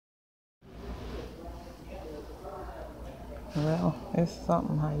Well, it's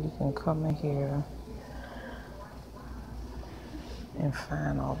something how you can come in here and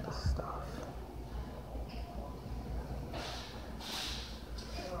find all the stuff.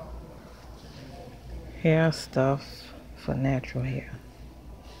 Hair stuff for natural hair.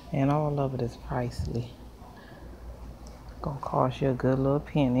 And all of it is pricey. Gonna cost you a good little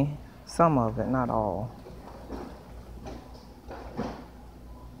penny. Some of it, not all.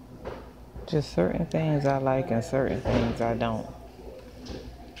 Just certain things I like and certain things I don't.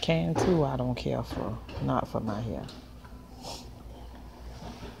 Cantu I don't care for, not for my hair.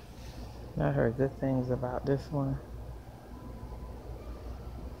 I heard good things about this one.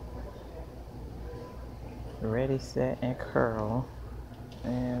 Ready, set, and curl.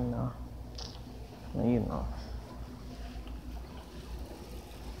 And, you know.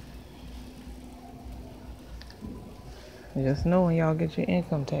 Just know when y'all get your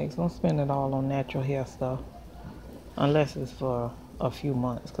income tax, don't spend it all on natural hair stuff. Unless it's for a few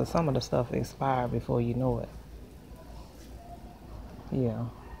months, because some of the stuff expire before you know it. Yeah.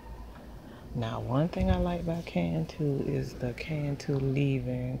 Now, one thing I like about Cantu is the Cantu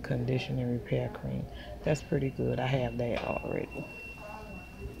leave-in conditioner repair cream. That's pretty good. I have that already.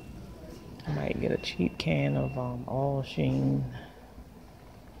 I might get a cheap can of All Sheen.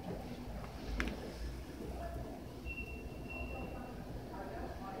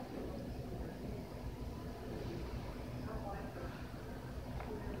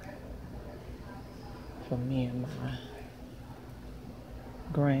 For me and my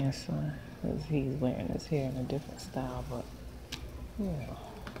grandson, because he's wearing his hair in a different style, but yeah.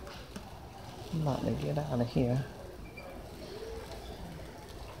 I'm about to get out of here.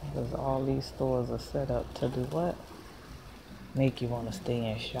 Because all these stores are set up to do what? Make you want to stay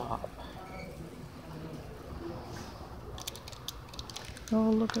and shop. Oh,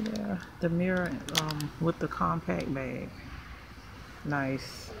 look at there. The mirror with the compact bag.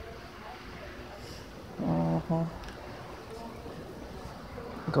 Nice.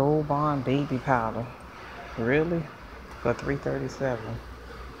 Gold Bond baby powder. Really? For $3.37.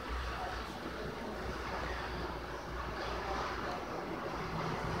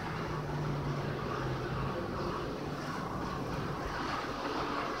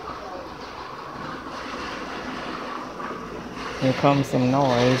 Here comes some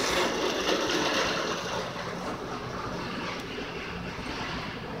noise.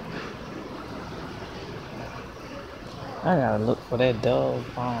 I gotta look for that Dove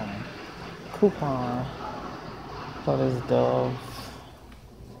coupon for this Dove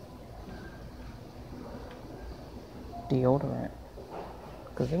deodorant.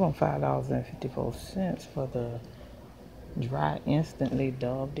 Because they want $5.54 for the dry instantly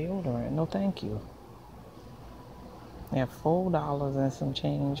Dove deodorant. No thank you. They have $4 and some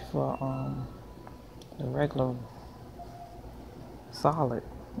change for the regular solid.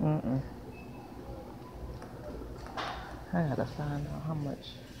 I gotta find out how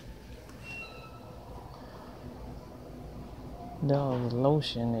much Dove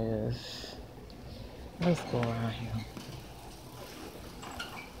lotion is. Let's go around here.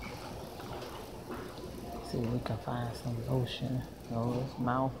 See if we can find some lotion. Oh, it's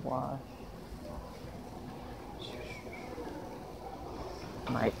mouthwash.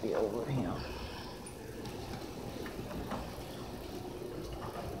 Might be over here.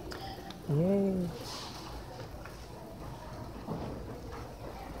 Yay.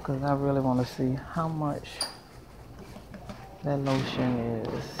 Because I really want to see how much that lotion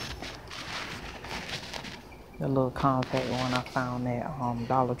is. The little compact one I found at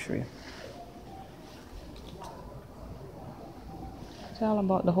Dollar Tree. Tell them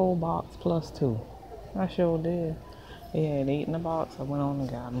about the whole box plus 2. I sure did. They had 8 in the box. I went on and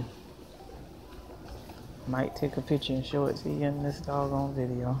got them. Might take a picture and show it to you in this doggone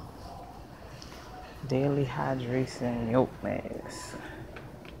video. Daily hydration milk mask.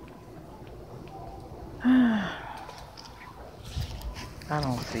 I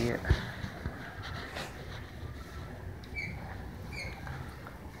don't see it.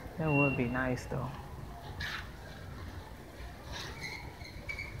 That would be nice though.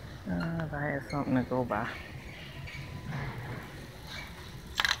 If I had something to go by.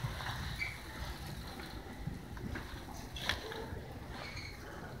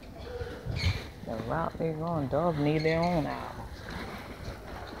 The route they're going, Dove need their own album.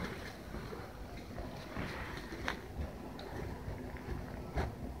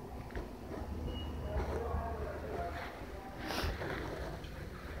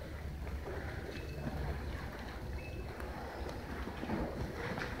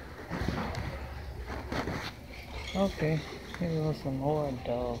 Okay, here goes some more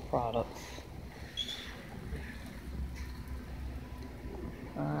Dove products.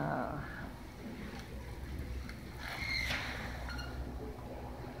 Uh,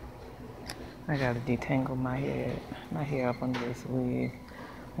 I gotta detangle my hair up under this wig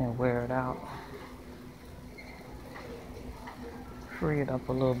and wear it out. Free it up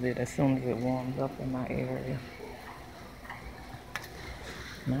a little bit as soon as it warms up in my area.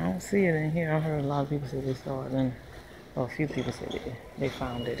 And I don't see it in here. I heard a lot of people say they saw it in, well, a few people said they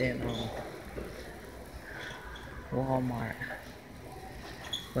found it in Walmart.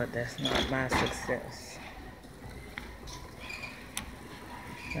 But that's not my success.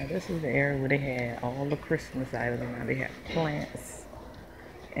 Now this is the area where they had all the Christmas items. Now they have plants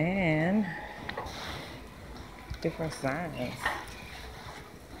and different signs.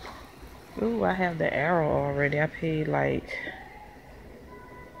 Ooh, I have the arrow already. I paid like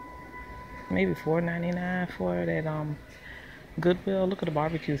maybe $4.99 for that Goodwill. Look at the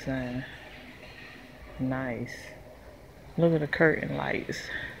barbecue sign. Nice. Look at the curtain lights.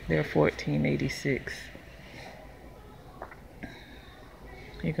 They're $14.86.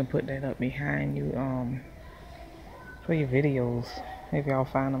 You can put that up behind you for your videos. Maybe I'll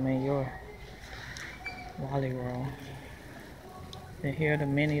find them in your Wally World. And here are the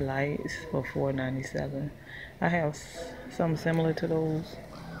mini lights for $4.97. I have some similar to those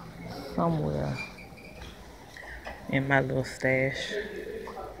somewhere in my little stash.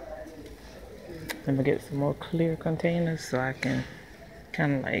 I'm gonna get some more clear containers so I can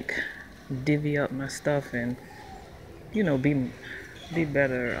kind of like divvy up my stuff and, you know, be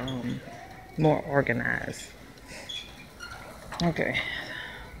better, more organized. Okay.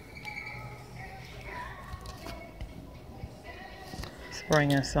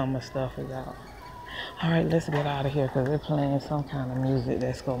 Spring and summer stuff is out. Alright, let's get out of here because they're playing some kind of music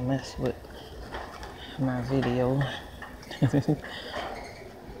that's gonna mess with my video.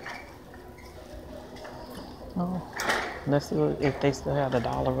 Oh, let's see if they still have the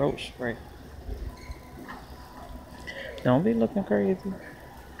dollar roach spray. Don't be looking crazy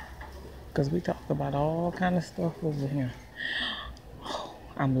because we talk about all kind of stuff over here.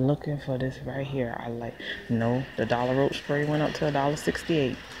 I'm looking for this right here. I like, no, the dollar roach spray went up to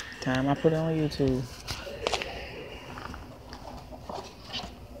 $1.68. Time I put it on YouTube.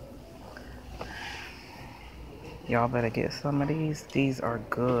 Y'all better get some of these. These are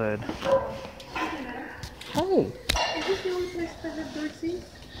good. Hey. Is this the only place that has door seats?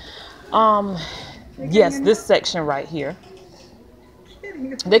 Yes, this section right here.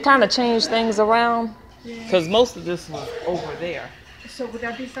 They kind of changed things around because most of this was over there. So would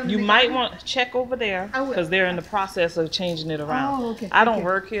that be something? You might want to check over there because they're in the process of changing it around. Oh, okay. I don't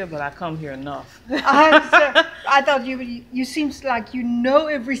work here, but I come here enough. I thought you seemed like you know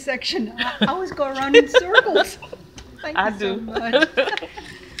every section. I always go around in circles. Thank you so much.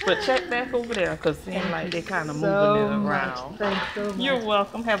 But check back over there because it seems like they're kind of moving it around. Thanks so much. You're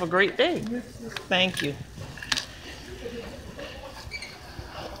welcome. Have a great day. Thank you.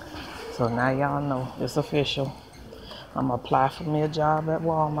 So now y'all know it's official. I'm gonna apply for me a job at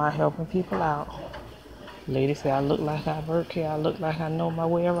Walmart helping people out. Lady say I look like I work here. I look like I know my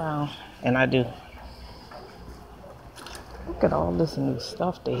way around. And I do. Look at all this new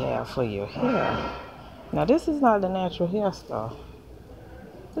stuff they have for your hair. Now this is not the natural hair stuff.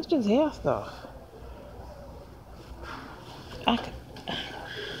 It's just hair stuff.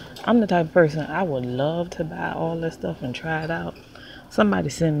 I'm the type of person, I would love to buy all this stuff and try it out. Somebody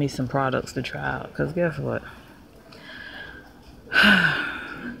send me some products to try out, because guess what?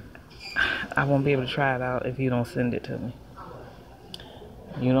 I won't be able to try it out if you don't send it to me.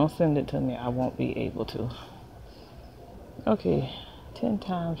 You don't send it to me, I won't be able to. Okay, 10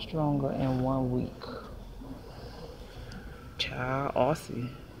 times stronger in 1 week. Child,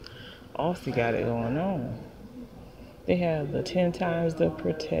 Aussie got it going on. They have the 10 times the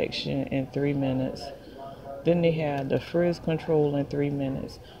protection in 3 minutes. Then they have the frizz control in 3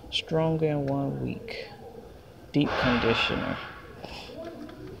 minutes. Stronger in 1 week. Deep conditioner.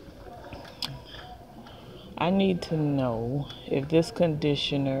 I need to know if this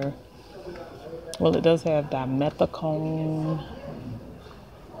conditioner, well, it does have dimethicone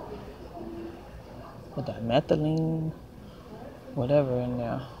or dimethylene, whatever in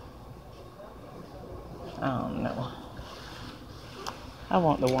there. I don't know. I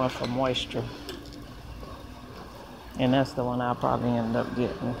want the one for moisture. And that's the one I'll probably end up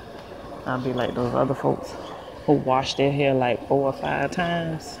getting. I'll be like those other folks who wash their hair like 4 or 5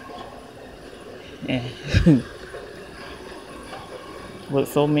 times. And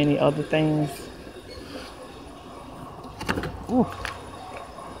with so many other things. Ooh.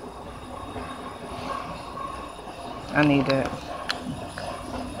 I need that.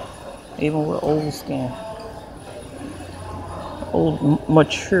 Even with old skin.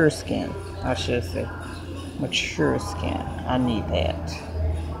 mature skin, I should say. Mature skin. I need that.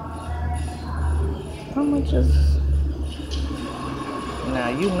 How much is... Now,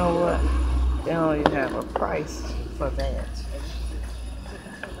 you know what? They don't even have a price for that.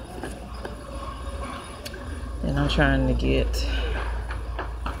 And I'm trying to get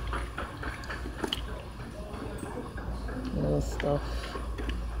little stuff.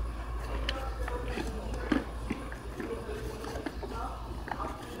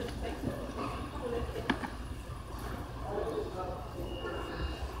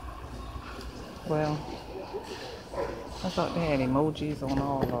 Well, I thought they had emojis on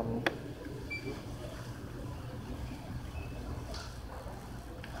all of them.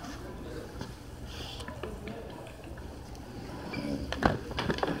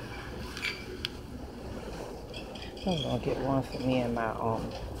 I'm gonna get one for me and my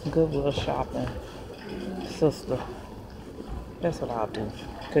Goodwill shopping sister. That's what I'll do.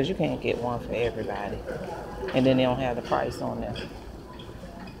 Because you can't get one for everybody. And then they don't have the price on there.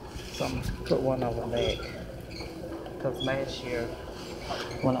 So I'm gonna put one of them back. Because last year,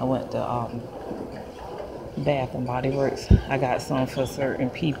 when I went to Bath and Body Works, I got some for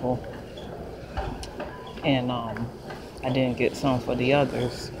certain people. And I didn't get some for the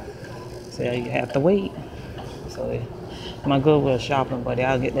others. So you have to wait. So my Goodwill shopping buddy,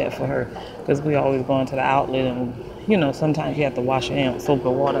 I'll get that for her. Because we always go into the outlet and, you know, sometimes you have to wash your hands with soap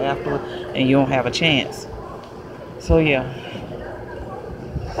and water afterward and you don't have a chance. So yeah.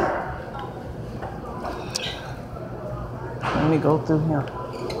 Let me go through here.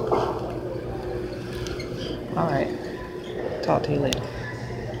 Alright. Talk to you later.